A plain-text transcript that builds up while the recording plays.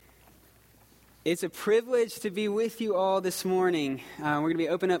It's a privilege to be with you all this morning. We're going to be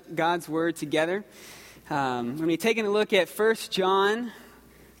opening up God's Word together. We're going to be taking a look at 1 John,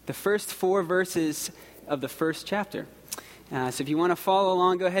 the first 4 verses of the first chapter. So if you want to follow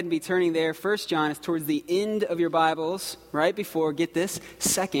along, go ahead and be turning there. 1 John is towards the end of your Bibles, right before, get this,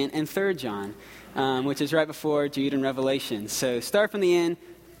 2nd and 3rd John, which is right before Jude and Revelation. So start from the end,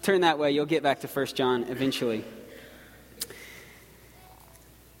 turn that way, you'll get back to 1 John eventually.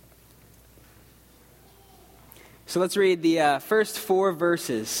 So let's read the first 4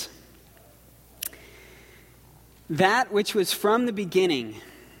 verses. That which was from the beginning,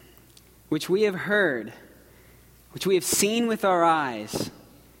 which we have heard, which we have seen with our eyes,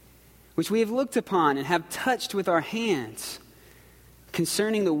 which we have looked upon and have touched with our hands,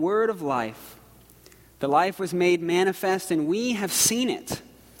 concerning the word of life. The life was made manifest, and we have seen it,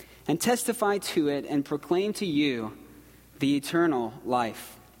 and testify to it, and proclaim to you the eternal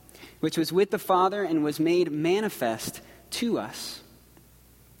life, which was with the Father and was made manifest to us.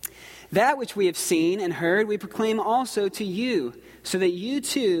 That which we have seen and heard we proclaim also to you, so that you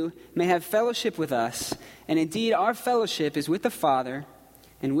too may have fellowship with us. And indeed our fellowship is with the Father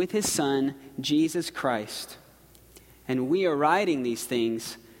and with his Son, Jesus Christ. And we are writing these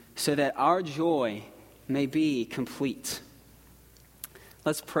things so that our joy may be complete.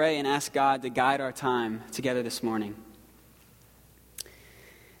 Let's pray and ask God to guide our time together this morning.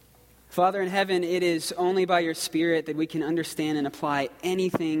 Father in heaven, it is only by your Spirit that we can understand and apply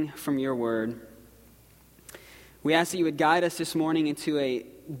anything from your word. We ask that you would guide us this morning into a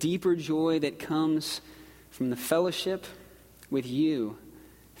deeper joy that comes from the fellowship with you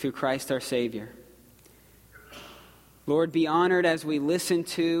through Christ our Savior. Lord, be honored as we listen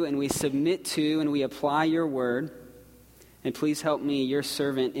to and we submit to and we apply your word. And please help me, your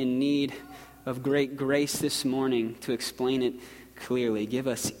servant in need of great grace this morning, to explain it clearly. Give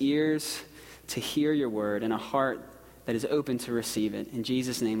us ears to hear your word and a heart that is open to receive it. In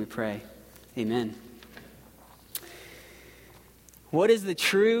Jesus' name we pray. Amen. What is the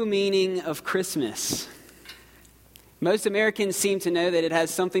true meaning of Christmas? Most Americans seem to know that it has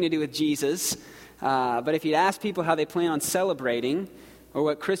something to do with Jesus. But if you ask people how they plan on celebrating or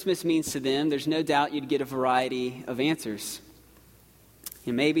what Christmas means to them, there's no doubt you'd get a variety of answers.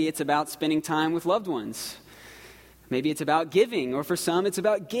 And maybe it's about spending time with loved ones. Maybe it's about giving, or for some it's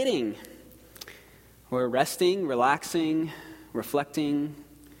about getting. Or resting, relaxing, reflecting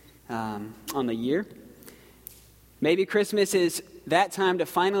on the year. Maybe Christmas is that time to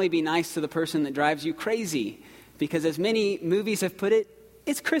finally be nice to the person that drives you crazy. Because as many movies have put it,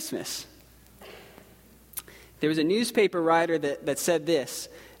 it's Christmas. There was a newspaper writer that said this,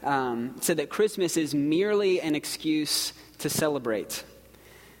 said that Christmas is merely an excuse to celebrate.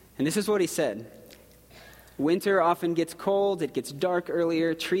 And this is what he said. Winter often gets cold, it gets dark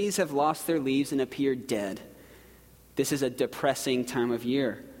earlier, trees have lost their leaves and appear dead. This is a depressing time of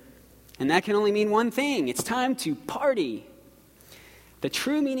year. And that can only mean one thing, it's time to party. The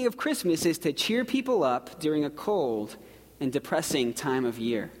true meaning of Christmas is to cheer people up during a cold and depressing time of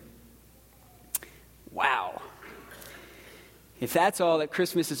year. Wow. If that's all that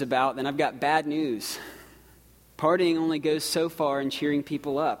Christmas is about, then I've got bad news. Partying only goes so far in cheering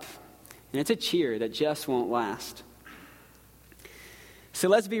people up. And it's a cheer that just won't last. So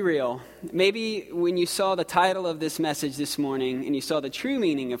let's be real. Maybe when you saw the title of this message this morning and you saw the true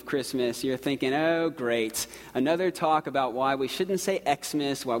meaning of Christmas, you're thinking, oh, great. Another talk about why we shouldn't say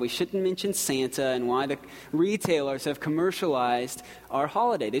Xmas, why we shouldn't mention Santa, and why the retailers have commercialized our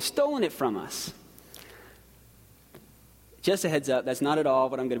holiday. They've stolen it from us. Just a heads up, that's not at all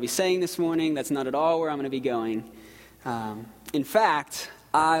what I'm going to be saying this morning. That's not at all where I'm going to be going. In fact,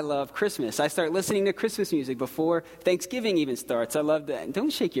 I love Christmas. I start listening to Christmas music before Thanksgiving even starts. I love that. Don't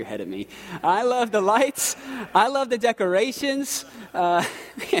shake your head at me. I love the lights. I love the decorations. When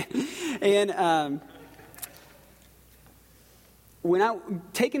I'm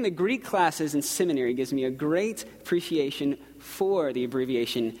taking the Greek classes in seminary, it gives me a great appreciation for the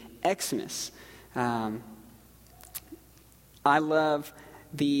abbreviation Xmas. I love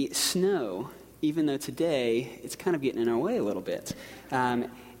the snow, even though today it's kind of getting in our way a little bit. And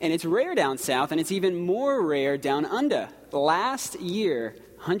it's rare down south, and it's even more rare down under. Last year,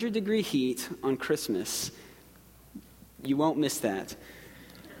 100-degree heat on Christmas. You won't miss that.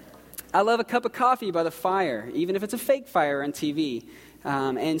 I love a cup of coffee by the fire, even if it's a fake fire on TV.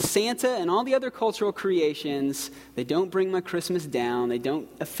 And Santa and all the other cultural creations, they don't bring my Christmas down. They don't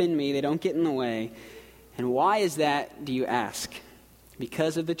offend me. They don't get in the way. And why is that, do you ask?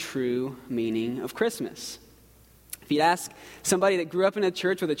 Because of the true meaning of Christmas. If you ask somebody that grew up in a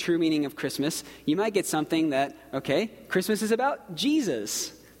church with a true meaning of Christmas, you might get something that, okay, Christmas is about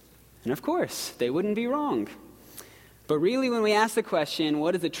Jesus. And of course, they wouldn't be wrong. But really, when we ask the question,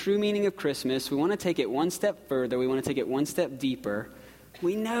 what is the true meaning of Christmas, we want to take it one step further. We want to take it one step deeper.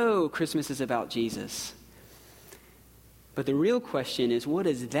 We know Christmas is about Jesus. But the real question is, what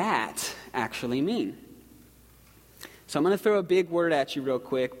does that actually mean? So I'm going to throw a big word at you real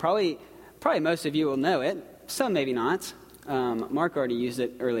quick. Probably most of you will know it. Some maybe not. Mark already used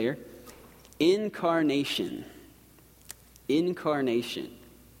it earlier. Incarnation. Incarnation.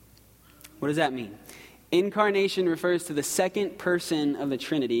 What does that mean? Incarnation refers to the second person of the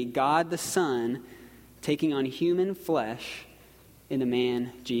Trinity, God the Son, taking on human flesh in the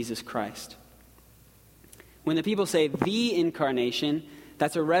man Jesus Christ. When the people say the incarnation,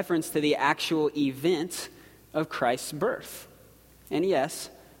 that's a reference to the actual event of Christ's birth. And yes,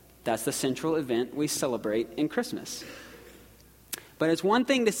 that's the central event we celebrate in Christmas. But it's one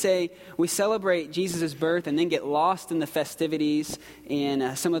thing to say we celebrate Jesus' birth and then get lost in the festivities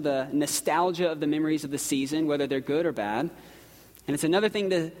and some of the nostalgia of the memories of the season, whether they're good or bad. And it's another thing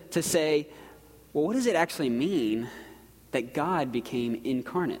to say, well, what does it actually mean that God became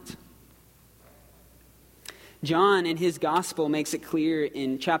incarnate? John, in his gospel, makes it clear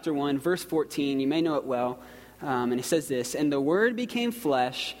in chapter 1, verse 14. You may know it well. And it says this, "And the Word became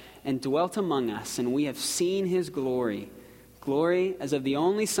flesh and dwelt among us, and we have seen his glory. Glory as of the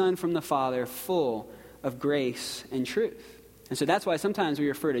only Son from the Father, full of grace and truth." And so that's why sometimes we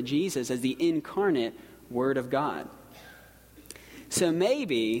refer to Jesus as the incarnate Word of God. So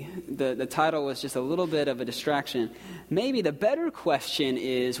maybe the title was just a little bit of a distraction. Maybe the better question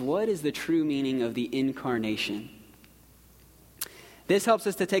is, what is the true meaning of the incarnation? This helps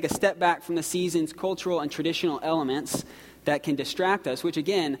us to take a step back from the season's cultural and traditional elements that can distract us, which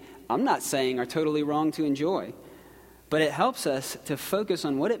again, I'm not saying are totally wrong to enjoy. But it helps us to focus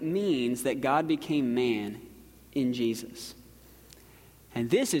on what it means that God became man in Jesus. And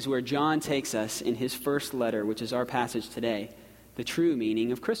this is where John takes us in his first letter, which is our passage today, the true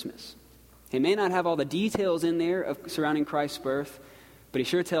meaning of Christmas. He may not have all the details in there surrounding Christ's birth, but he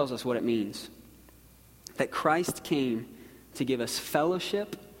sure tells us what it means. That Christ came to give us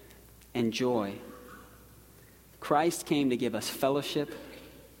fellowship and joy. Christ came to give us fellowship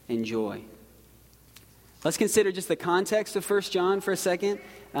and joy. Let's consider just the context of 1 John for a second.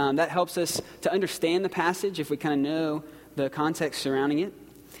 That helps us to understand the passage if we kind of know the context surrounding it.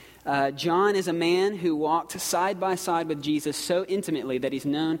 John is a man who walked side by side with Jesus so intimately that he's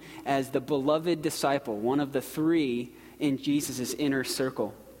known as the beloved disciple, one of the three in Jesus' inner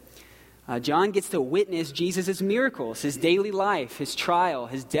circle. John gets to witness Jesus' miracles, his daily life, his trial,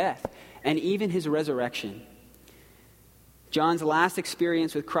 his death, and even his resurrection. John's last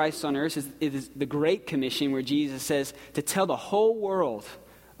experience with Christ on earth is the Great Commission, where Jesus says to tell the whole world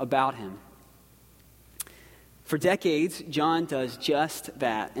about him. For decades, John does just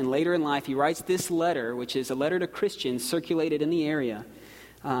that. And later in life, he writes this letter, which is a letter to Christians circulated in the area.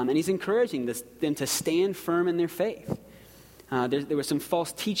 And he's encouraging them to stand firm in their faith. There was some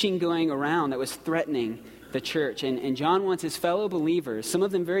false teaching going around that was threatening the church. And John wants his fellow believers, some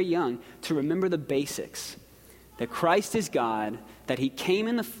of them very young, to remember the basics. That Christ is God, that he came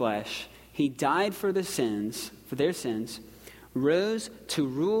in the flesh, he died for their sins, rose to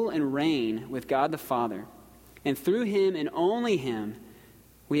rule and reign with God the Father. And through him and only him,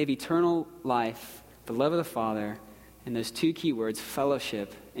 we have eternal life, the love of the Father, and those two key words,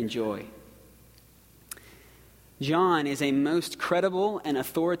 fellowship and joy. John is a most credible and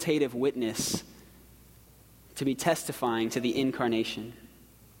authoritative witness to be testifying to the incarnation.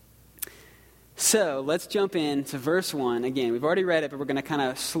 So let's jump into verse 1. Again, we've already read it, but we're going to kind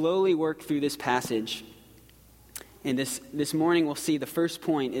of slowly work through this passage. And this morning we'll see the first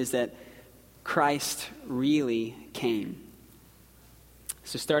point is that Christ really came.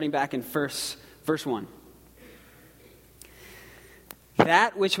 So starting back in verse 1.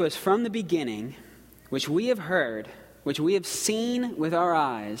 That which was from the beginning, which we have heard, which we have seen with our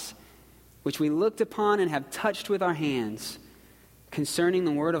eyes, which we looked upon and have touched with our hands, concerning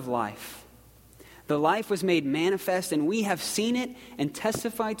the word of life. The life was made manifest, and we have seen it and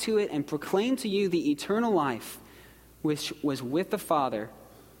testified to it and proclaimed to you the eternal life, which was with the Father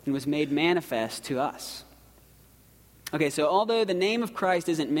and was made manifest to us. Okay, so although the name of Christ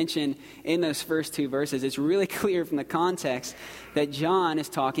isn't mentioned in those first two verses, it's really clear from the context that John is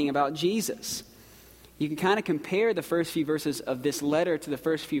talking about Jesus. You can kind of compare the first few verses of this letter to the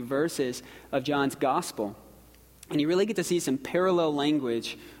first few verses of John's gospel. And you really get to see some parallel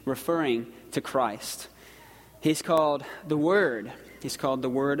language referring to Christ. He's called the Word. He's called the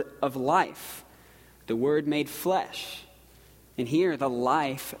Word of life. The Word made flesh. And here, the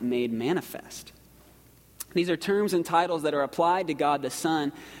life made manifest. These are terms and titles that are applied to God the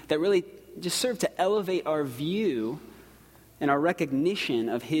Son that really just serve to elevate our view and our recognition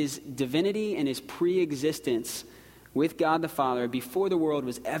of his divinity and his pre-existence with God the Father before the world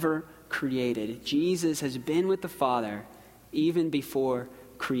was ever created. Jesus has been with the Father even before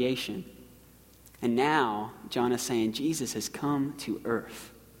creation. And now, John is saying, Jesus has come to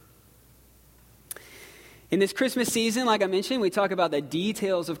earth. In this Christmas season, like I mentioned, we talk about the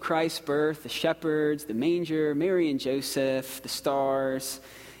details of Christ's birth, the shepherds, the manger, Mary and Joseph, the stars.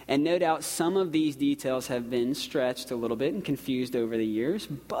 And no doubt some of these details have been stretched a little bit and confused over the years.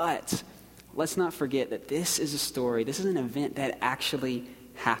 But let's not forget that this is a story, this is an event that actually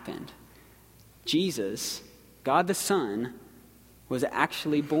happened. Jesus, God the Son, was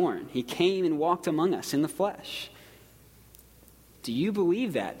actually born. He came and walked among us in the flesh. Do you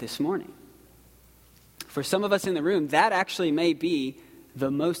believe that this morning? For some of us in the room, that actually may be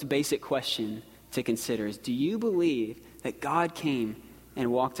the most basic question to consider is, do you believe that God came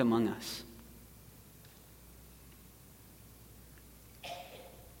and walked among us?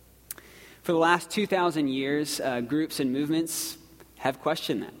 For the last 2,000 years, groups and movements have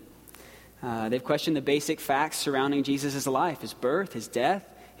questioned that. They've questioned the basic facts surrounding Jesus' life, his birth, his death,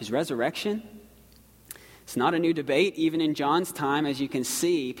 his resurrection. It's not a new debate. Even in John's time, as you can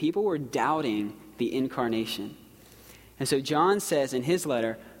see, people were doubting the incarnation. And so John says in his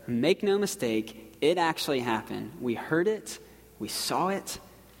letter, make no mistake, it actually happened. We heard it, we saw it,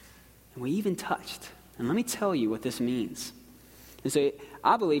 and we even touched. And let me tell you what this means. And so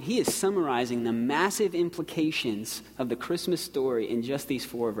I believe he is summarizing the massive implications of the Christmas story in just these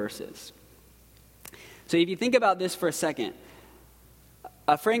 4 verses. So if you think about this for a second,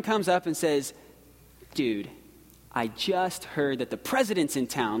 a friend comes up and says, dude, I just heard that the president's in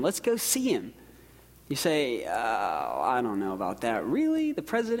town. Let's go see him. You say, I don't know about that. Really? The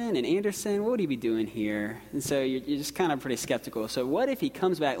president and Anderson? What would he be doing here? And so you're just kind of pretty skeptical. So what if he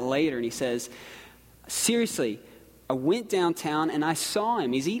comes back later and he says, seriously, I went downtown and I saw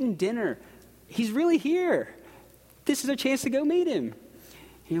him. He's eating dinner. He's really here. This is our chance to go meet him.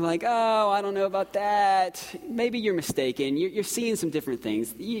 And you're like, oh, I don't know about that. Maybe you're mistaken. You're seeing some different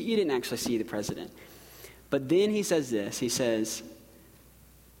things. You didn't actually see the president. But then he says this. He says,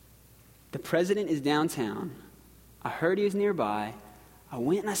 the president is downtown. I heard he was nearby. I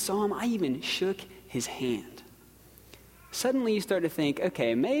went and I saw him. I even shook his hand. Suddenly you start to think,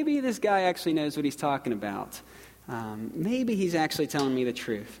 okay, maybe this guy actually knows what he's talking about. Maybe he's actually telling me the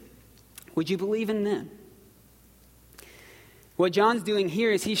truth. Would you believe in them? What John's doing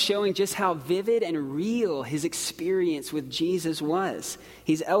here is he's showing just how vivid and real his experience with Jesus was.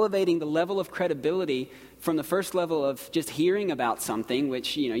 He's elevating the level of credibility from the first level of just hearing about something,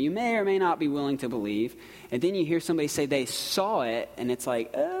 which, you may or may not be willing to believe. And then you hear somebody say they saw it, and it's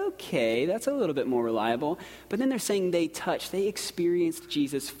like, okay, that's a little bit more reliable. But then they're saying they touched, they experienced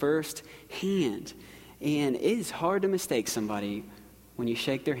Jesus firsthand. And it is hard to mistake somebody when you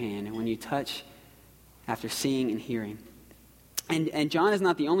shake their hand and when you touch after seeing and hearing. And John is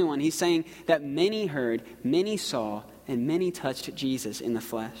not the only one. He's saying that many heard, many saw, and many touched Jesus in the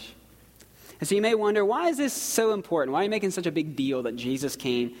flesh. And so you may wonder, why is this so important? Why are you making such a big deal that Jesus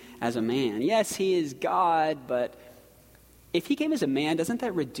came as a man? Yes, he is God, but if he came as a man, doesn't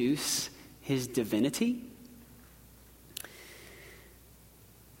that reduce his divinity?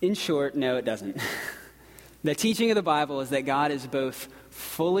 In short, no, it doesn't. The teaching of the Bible is that God is both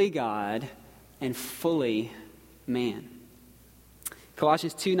fully God and fully man.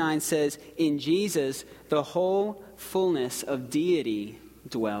 Colossians 2:9 says, in Jesus, the whole fullness of deity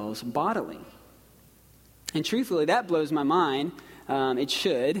dwells bodily. And truthfully, that blows my mind. It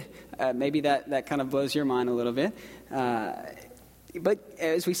should. Maybe that kind of blows your mind a little bit. But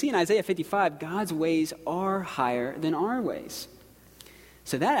as we see in Isaiah 55, God's ways are higher than our ways.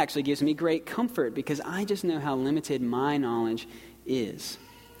 So that actually gives me great comfort because I just know how limited my knowledge is.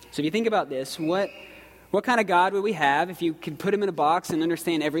 So if you think about this, what kind of God would we have if you could put him in a box and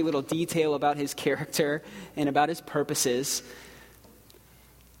understand every little detail about his character and about his purposes?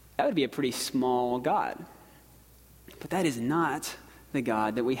 That would be a pretty small God. But that is not the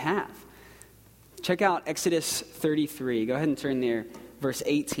God that we have. Check out Exodus 33. Go ahead and turn there, verse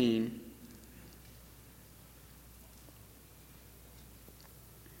 18.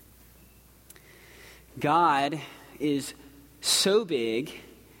 God is so big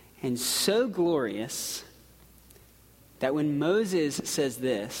and so glorious that when Moses says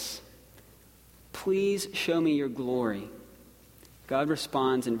this, please show me your glory, God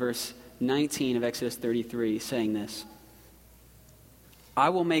responds in verse 19 of Exodus 33 saying this, I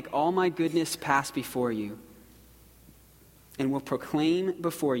will make all my goodness pass before you and will proclaim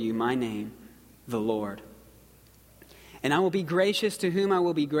before you my name, the Lord. And I will be gracious to whom I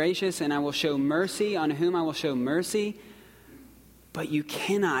will be gracious, and I will show mercy on whom I will show mercy. But you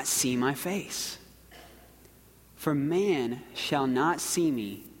cannot see my face. For man shall not see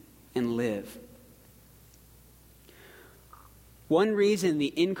me and live. One reason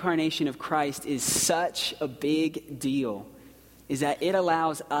the incarnation of Christ is such a big deal is that it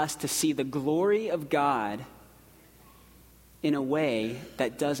allows us to see the glory of God in a way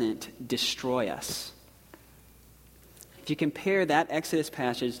that doesn't destroy us. If you compare that Exodus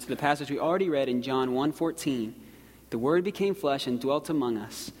passage to the passage we already read in John 1:14, the Word became flesh and dwelt among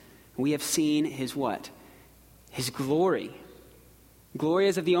us. We have seen his what? His glory. Glory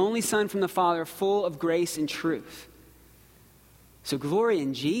as of the only Son from the Father, full of grace and truth. So glory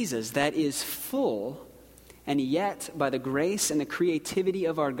in Jesus that is full, and yet by the grace and the creativity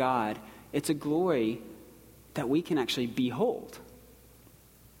of our God, it's a glory that we can actually behold.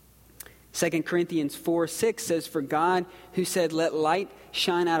 2 Corinthians 4:6 says, "For God, who said, 'Let light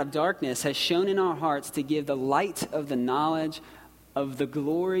shine out of darkness,' has shone in our hearts to give the light of the knowledge of the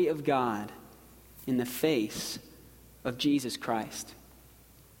glory of God in the face of Jesus Christ."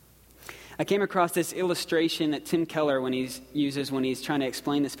 I came across this illustration that Tim Keller uses when he's trying to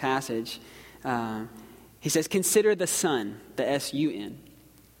explain this passage. He says, consider the sun, the S-U-N,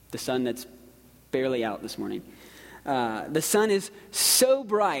 the sun that's barely out this morning. The sun is so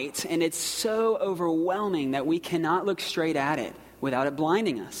bright and it's so overwhelming that we cannot look straight at it without it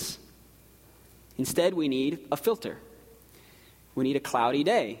blinding us. Instead, we need a filter. We need a cloudy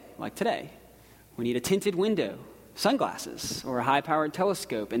day, like today. We need a tinted window, sunglasses, or a high-powered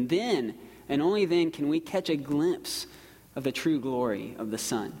telescope. And then, and only then, can we catch a glimpse of the true glory of the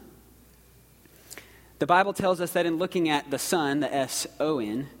sun. The Bible tells us that in looking at the sun, the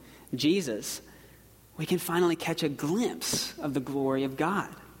S-O-N, Jesus, we can finally catch a glimpse of the glory of God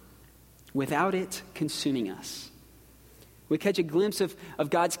without it consuming us. We catch a glimpse of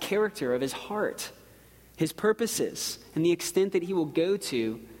God's character, of his heart, his purposes, and the extent that he will go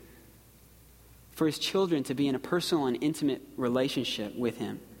to for his children to be in a personal and intimate relationship with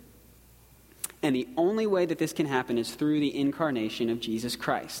him. And the only way that this can happen is through the incarnation of Jesus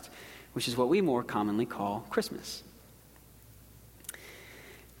Christ, which is what we more commonly call Christmas.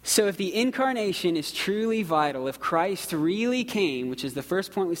 So if the incarnation is truly vital, if Christ really came, which is the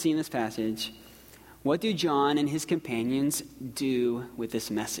first point we see in this passage, what do John and his companions do with this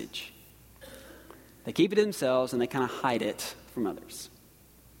message? They keep it to themselves and they kind of hide it from others.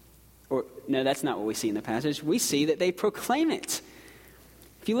 Or, no, that's not what we see in the passage. We see that they proclaim it.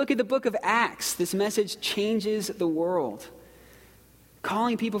 If you look at the book of Acts, this message changes the world,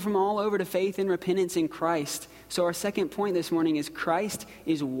 calling people from all over to faith and repentance in Christ. So our second point this morning is Christ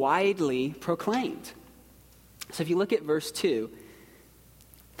is widely proclaimed. So if you look at verse 2,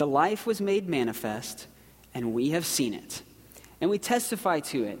 the life was made manifest, and we have seen it, and we testify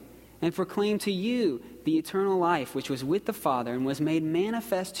to it, and proclaim to you the eternal life which was with the Father and was made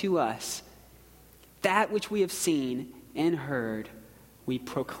manifest to us. That which we have seen and heard, we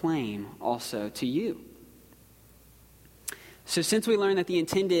proclaim also to you. So since we learned that the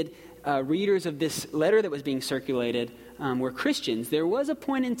intended readers of this letter that was being circulated were Christians, there was a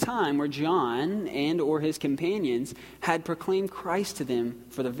point in time where John and or his companions had proclaimed Christ to them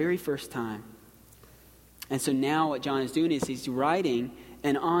for the very first time. And so now what John is doing is he's writing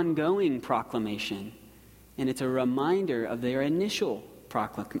an ongoing proclamation, and it's a reminder of their initial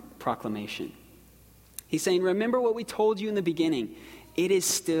proclamation. He's saying, remember what we told you in the beginning. It is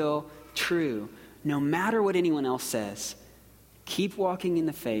still true. No matter what anyone else says, keep walking in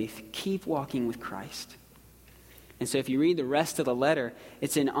the faith. Keep walking with Christ. And so if you read the rest of the letter,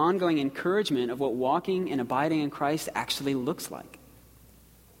 it's an ongoing encouragement of what walking and abiding in Christ actually looks like.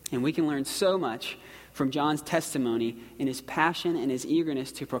 And we can learn so much from John's testimony in his passion and his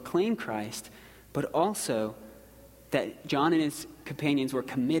eagerness to proclaim Christ, but also that John and his companions were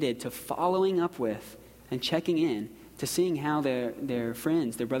committed to following up with and checking in to seeing how their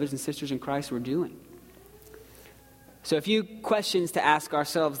friends, their brothers and sisters in Christ were doing. So a few questions to ask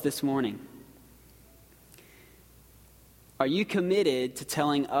ourselves this morning. Are you committed to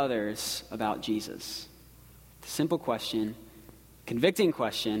telling others about Jesus? Simple question, convicting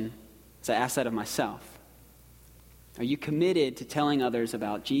question, as I ask that of myself. Are you committed to telling others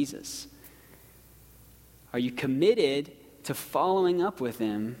about Jesus? Are you committed to following up with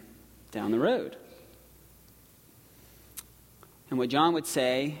them down the road? And what John would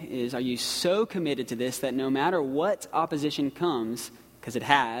say is, are you so committed to this that no matter what opposition comes, because it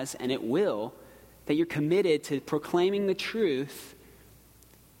has and it will, that you're committed to proclaiming the truth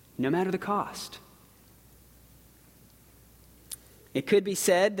no matter the cost? It could be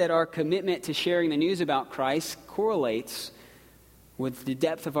said that our commitment to sharing the news about Christ correlates with the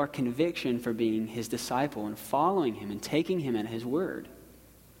depth of our conviction for being his disciple and following him and taking him at his word.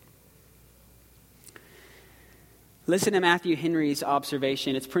 Listen to Matthew Henry's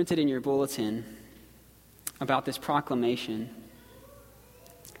observation. It's printed in your bulletin about this proclamation.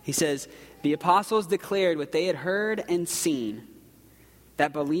 He says, "The apostles declared what they had heard and seen,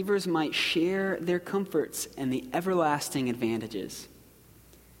 that believers might share their comforts and the everlasting advantages.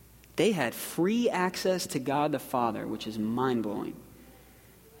 They had free access to God the Father, which is mind-blowing.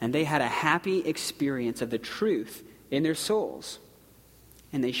 And they had a happy experience of the truth in their souls.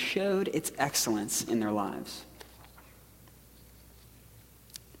 And they showed its excellence in their lives."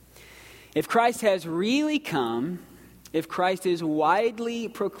 If Christ has really come, if Christ is widely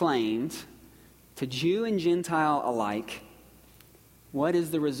proclaimed to Jew and Gentile alike, what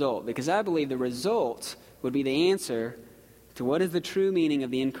is the result? Because I believe the result would be the answer to what is the true meaning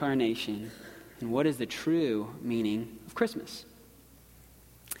of the incarnation and what is the true meaning of Christmas.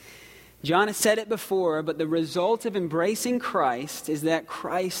 John has said it before, but the result of embracing Christ is that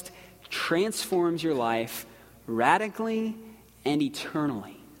Christ transforms your life radically and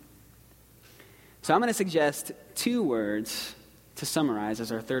eternally. So I'm going to suggest 2 words to summarize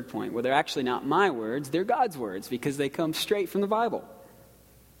as our third point. Well, they're actually not my words, they're God's words because they come straight from the Bible.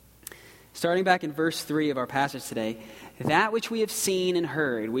 Starting back in verse 3 of our passage today, "That which we have seen and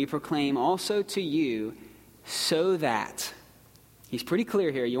heard, we proclaim also to you, so that..." He's pretty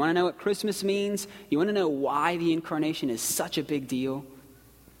clear here. You want to know what Christmas means? You want to know why the incarnation is such a big deal?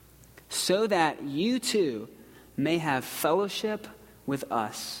 "So that you too may have fellowship with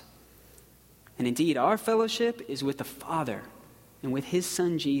us. And indeed, our fellowship is with the Father and with his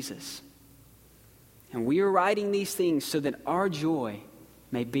Son Jesus. And we are writing these things so that our joy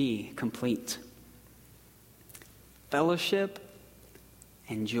may be complete." Fellowship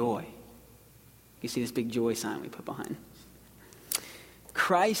and joy. You see this big joy sign we put behind.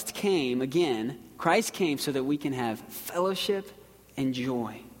 Christ came so that we can have fellowship and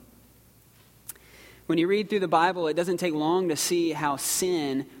joy. When you read through the Bible, it doesn't take long to see how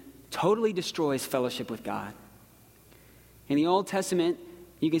sin totally destroys fellowship with God. In the Old Testament,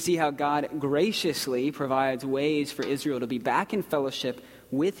 you can see how God graciously provides ways for Israel to be back in fellowship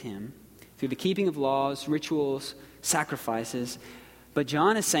with him through the keeping of laws, rituals, sacrifices. But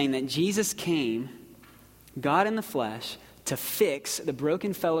John is saying that Jesus came, God in the flesh, to fix the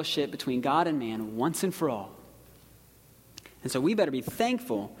broken fellowship between God and man once and for all. And so we better be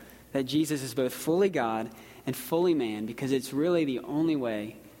thankful that Jesus is both fully God and fully man, because it's really the only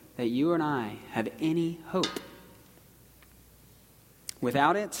way that you and I have any hope.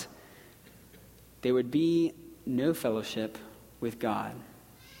 Without it, there would be no fellowship with God.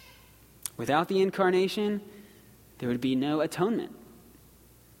 Without the incarnation, there would be no atonement.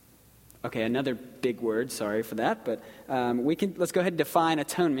 Okay, another big word, sorry for that, but let's go ahead and define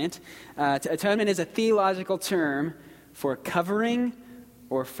atonement. Atonement is a theological term for covering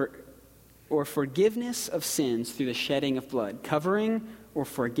or forgiveness of sins through the shedding of blood. Covering or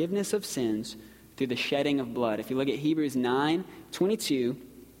forgiveness of sins through the shedding of blood. If you look at Hebrews 9:22,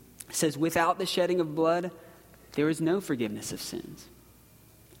 it says, "Without the shedding of blood, there is no forgiveness of sins."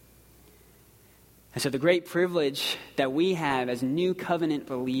 And so the great privilege that we have as new covenant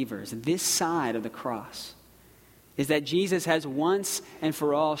believers, this side of the cross, is that Jesus has once and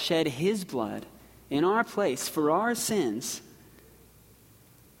for all shed his blood in our place for our sins.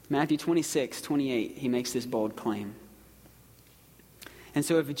 Matthew 26:28, he makes this bold claim. And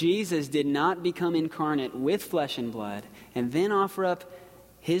so if Jesus did not become incarnate with flesh and blood and then offer up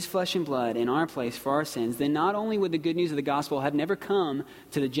his flesh and blood in our place for our sins, then not only would the good news of the gospel have never come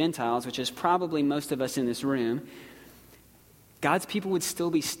to the Gentiles, which is probably most of us in this room, God's people would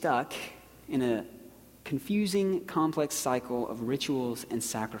still be stuck in a confusing, complex cycle of rituals and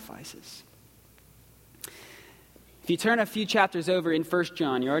sacrifices. If you turn a few chapters over in 1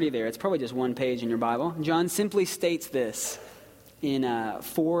 John, you're already there. It's probably just one page in your Bible. John simply states this in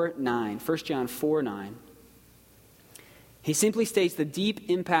 4:9, 1 John 4:9. He simply states the deep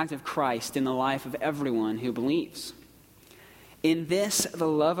impact of Christ in the life of everyone who believes. "In this, the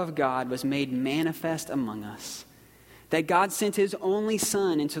love of God was made manifest among us, that God sent his only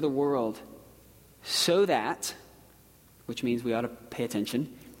Son into the world so that," which means we ought to pay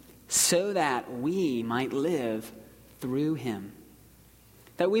attention, "so that we might live through him."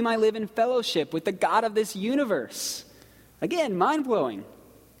 That we might live in fellowship with the God of this universe. Again, mind-blowing.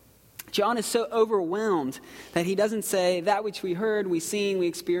 John is so overwhelmed that he doesn't say that which we heard, we seen, we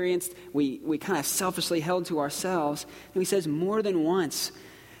experienced, we kind of selfishly held to ourselves. And he says more than once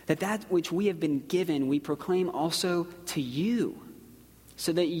that which we have been given, we proclaim also to you.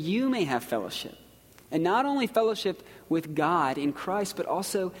 so that you may have fellowship. And not only fellowship with God in Christ, but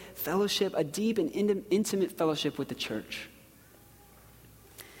also fellowship, a deep and intimate fellowship with the church.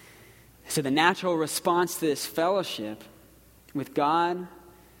 So the natural response to this fellowship with God,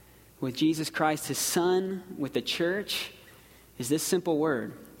 with Jesus Christ, his Son, with the church, is this simple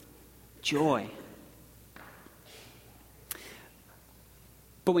word: joy.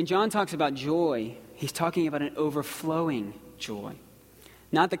 But when John talks about joy, he's talking about an overflowing joy.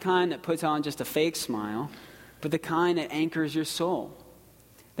 Not the kind that puts on just a fake smile, but the kind that anchors your soul.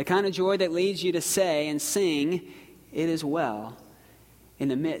 The kind of joy that leads you to say and sing, "It is well," in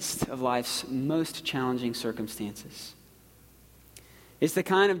the midst of life's most challenging circumstances. It's the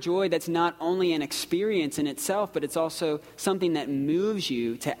kind of joy that's not only an experience in itself, but it's also something that moves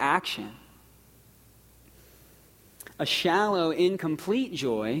you to action. A shallow, incomplete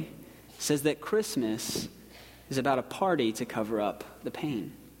joy says that Christmas is about a party to cover up the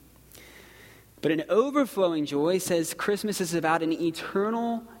pain. But an overflowing joy says Christmas is about an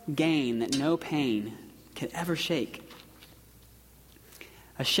eternal gain that no pain can ever shake.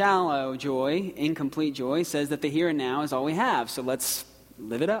 A shallow joy, incomplete joy, says that the here and now is all we have, so let's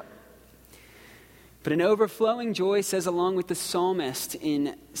live it up. But an overflowing joy says, along with the psalmist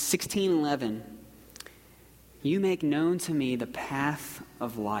in 16:11, "You make known to me the path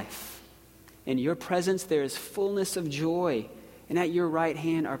of life. In your presence there is fullness of joy, and at your right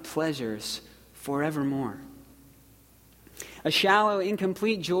hand are pleasures forevermore." A shallow,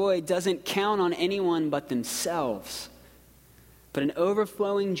 incomplete joy doesn't count on anyone but themselves. But an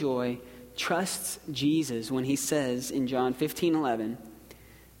overflowing joy trusts Jesus when he says in John 15:11,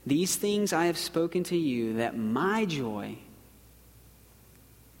 "These things I have spoken to you, that my joy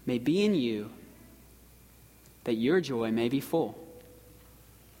may be in you, that your joy may be full."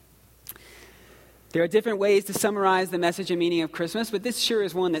 There are different ways to summarize the message and meaning of Christmas, but this sure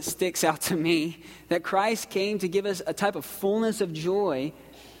is one that sticks out to me, that Christ came to give us a type of fullness of joy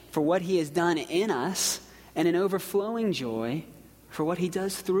for what he has done in us, and an overflowing joy for what he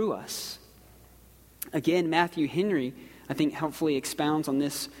does through us. Again, Matthew Henry, I think, helpfully expounds on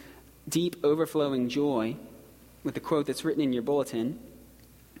this deep, overflowing joy with the quote that's written in your bulletin.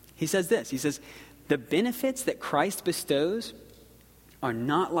 He says this, he says, "The benefits that Christ bestows are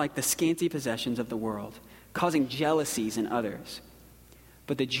not like the scanty possessions of the world, causing jealousies in others.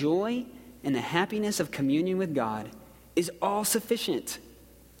 But the joy and the happiness of communion with God is all sufficient,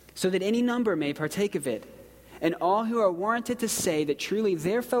 so that any number may partake of it, and all who are warranted to say that truly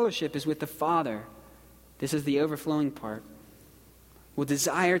their fellowship is with the Father," this is the overflowing part, "will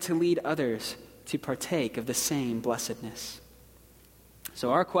desire to lead others to partake of the same blessedness." So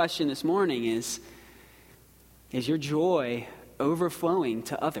our question this morning is your joy overflowing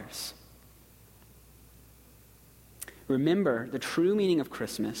to others? Remember the true meaning of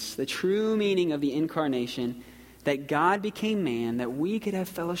Christmas, the true meaning of the incarnation, that God became man, that we could have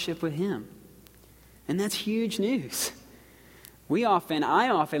fellowship with him. And that's huge news. I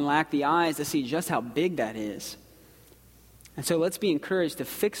often lack the eyes to see just how big that is. And so let's be encouraged to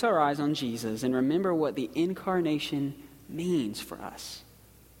fix our eyes on Jesus and remember what the incarnation means for us.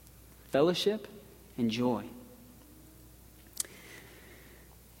 Fellowship and joy.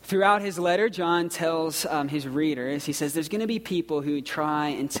 Throughout his letter, John tells his readers, he says, there's going to be people who try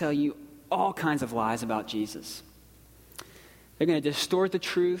and tell you all kinds of lies about Jesus. They're going to distort the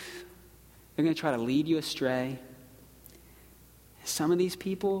truth. They're going to try to lead you astray. Some of these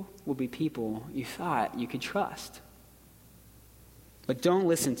people will be people you thought you could trust. But don't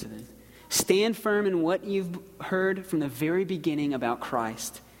listen to them. Stand firm in what you've heard from the very beginning about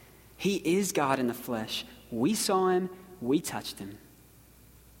Christ. He is God in the flesh. We saw him. We touched him.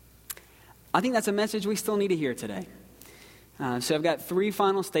 I think that's a message we still need to hear today. So I've got 3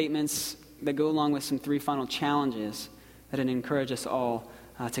 final statements that go along with some 3 final challenges that I'd encourage us all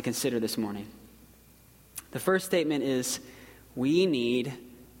to consider this morning. The first statement is, we need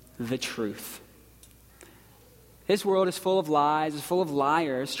the truth. This world is full of lies, it's full of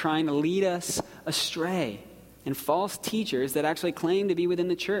liars trying to lead us astray, and false teachers that actually claim to be within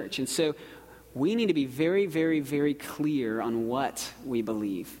the church. And so we need to be very, very, very clear on what we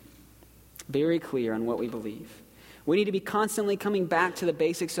believe. Very clear on what we believe. We need to be constantly coming back to the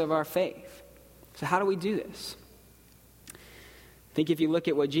basics of our faith. So how do we do this? I think if you look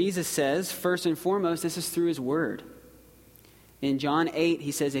at what Jesus says, first and foremost, this is through his word. In John 8,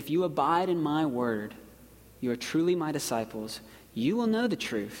 he says, if you abide in my word, you are truly my disciples. You will know the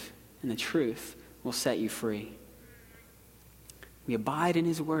truth, and the truth will set you free. We abide in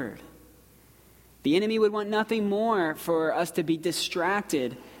his word. The enemy would want nothing more for us to be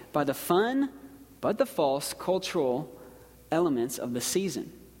distracted by the fun, but the false cultural elements of the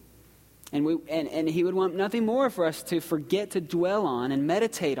season. And he would want nothing more for us to forget to dwell on and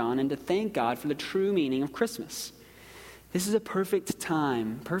meditate on and to thank God for the true meaning of Christmas. This is a perfect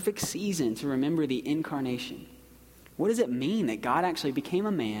time, perfect season to remember the incarnation. What does it mean that God actually became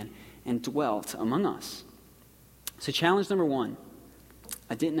a man and dwelt among us? So challenge number 1.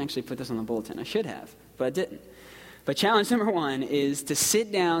 I didn't actually put this on the bulletin. I should have, but I didn't. But challenge number 1 is to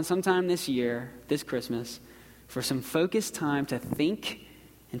sit down sometime this year, this Christmas, for some focused time to think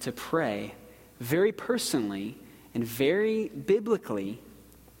and to pray very personally and very biblically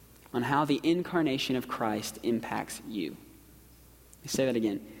on how the incarnation of Christ impacts you. Let me say that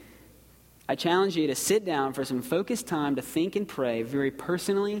again. I challenge you to sit down for some focused time to think and pray very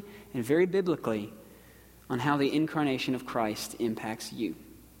personally and very biblically on how the incarnation of Christ impacts you.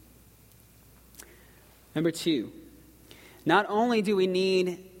 Number 2, not only do we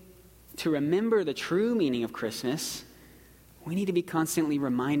need to remember the true meaning of Christmas, we need to be constantly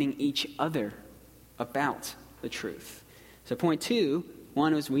reminding each other about the truth. So point 2,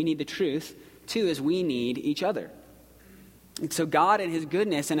 1 is we need the truth. 2 is we need each other. And so God in his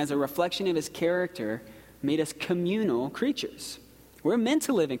goodness and as a reflection of his character made us communal creatures. We're meant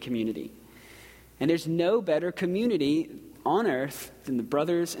to live in community. And there's no better community on earth than the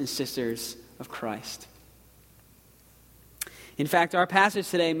brothers and sisters of Christ. In fact, our passage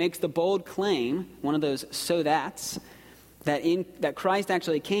today makes the bold claim, one of those so that's, that Christ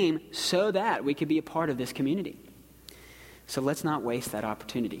actually came so that we could be a part of this community. So let's not waste that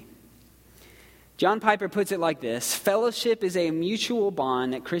opportunity. John Piper puts it like this: fellowship is a mutual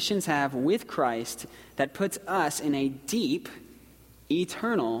bond that Christians have with Christ that puts us in a deep,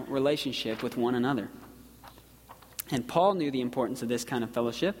 eternal relationship with one another. And Paul knew the importance of this kind of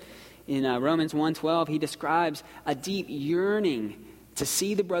fellowship. In Romans 1:12, he describes a deep yearning to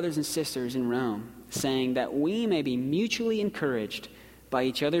see the brothers and sisters in Rome, saying that we may be mutually encouraged by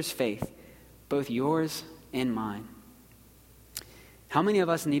each other's faith, both yours and mine. How many of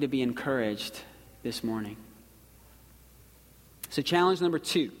us need to be encouraged this morning? So challenge number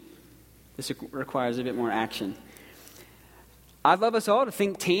 2. This requires a bit more action. I'd love us all to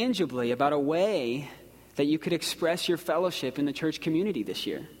think tangibly about a way that you could express your fellowship in the church community this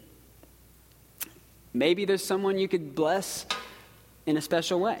year. Maybe there's someone you could bless in a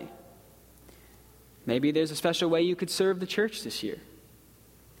special way. Maybe there's a special way you could serve the church this year.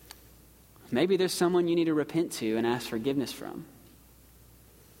 Maybe there's someone you need to repent to and ask forgiveness from.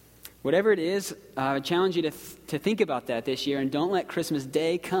 Whatever it is, I challenge you to think about that this year, and don't let Christmas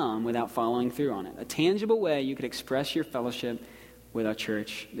Day come without following through on it. A tangible way you could express your fellowship with our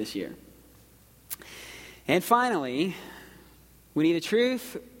church this year. And finally, we need the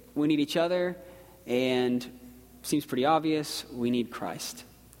truth, we need each other, and seems pretty obvious, we need Christ.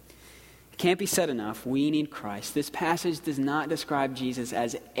 It can't be said enough, we need Christ. This passage does not describe Jesus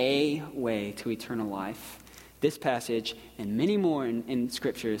as a way to eternal life. This passage, and many more in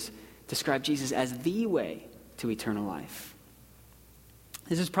scriptures, describe Jesus as the way to eternal life.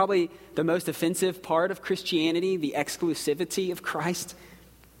 This is probably the most offensive part of Christianity, the exclusivity of Christ,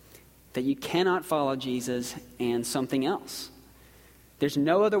 that you cannot follow Jesus and something else. There's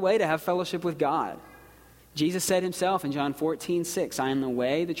no other way to have fellowship with God. Jesus said himself in John 14:6, I am the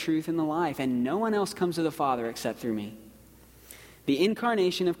way, the truth, and the life, and no one else comes to the Father except through me. The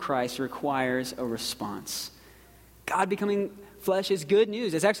incarnation of Christ requires a response. God becoming flesh is good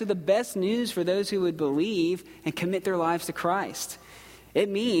news. It's actually the best news for those who would believe and commit their lives to Christ. It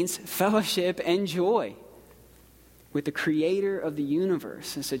means fellowship and joy with the creator of the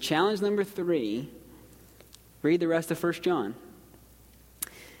universe. And so challenge number 3, read the rest of 1 John.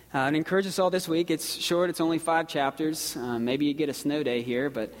 I'd encourage us all this week. It's short. It's only 5 chapters. Maybe you get a snow day here,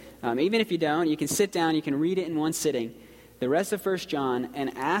 but even if you don't, you can sit down. You can read it in one sitting. The rest of 1 John,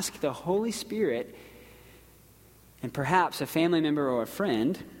 and ask the Holy Spirit and perhaps a family member or a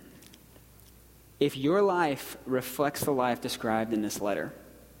friend if your life reflects the life described in this letter.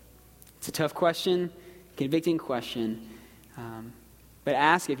 It's a tough question, convicting question, but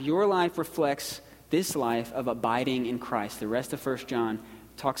ask if your life reflects this life of abiding in Christ. The rest of 1 John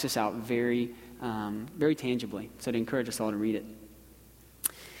talks this out very tangibly, so I'd encourage us all to read it.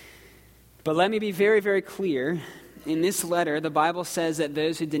 But let me be very, very clear. In this letter, the Bible says that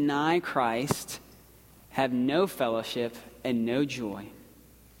those who deny Christ have no fellowship and no joy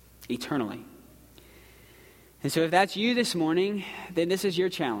eternally. And so if that's you this morning, then this is your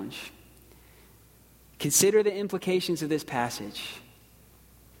challenge. Consider the implications of this passage.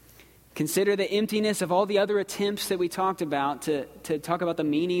 Consider the emptiness of all the other attempts that we talked about to talk about the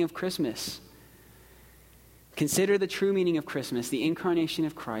meaning of Christmas. Consider the true meaning of Christmas, the incarnation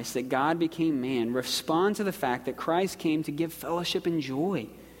of Christ, that God became man. Respond to the fact that Christ came to give fellowship and joy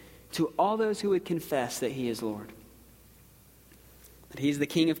to all those who would confess that he is Lord. That he is the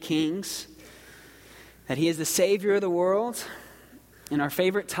King of Kings, that he is the Savior of the world, and our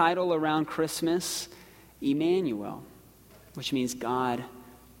favorite title around Christmas, Emmanuel, which means God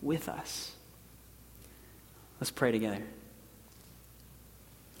with us. Let's pray together.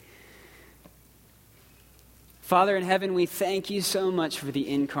 Father in heaven, we thank you so much for the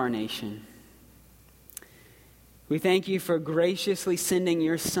incarnation. We thank you for graciously sending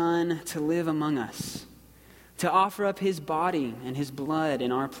your Son to live among us, to offer up his body and his blood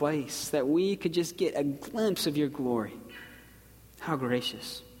in our place, that we could just get a glimpse of your glory. How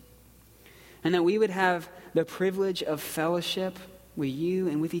gracious. And that we would have the privilege of fellowship with you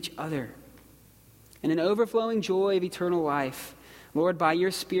and with each other. And an overflowing joy of eternal life. Lord, by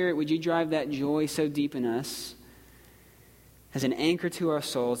your Spirit, would you drive that joy so deep in us as an anchor to our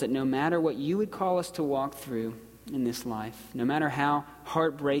souls that no matter what you would call us to walk through in this life, no matter how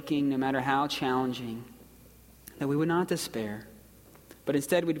heartbreaking, no matter how challenging, that we would not despair, but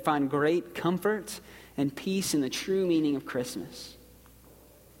instead we'd find great comfort and peace in the true meaning of Christmas.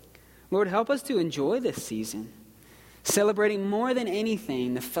 Lord, help us to enjoy this season, celebrating more than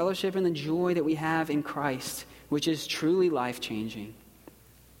anything the fellowship and the joy that we have in Christ, which is truly life-changing.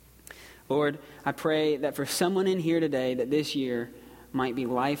 Lord, I pray that for someone in here today, that this year might be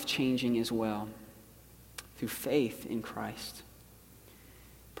life-changing as well, through faith in Christ.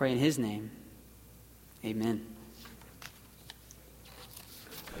 Pray in his name. Amen.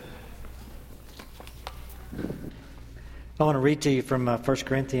 I want to read to you from 1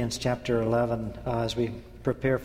 Corinthians chapter 11 as we prepare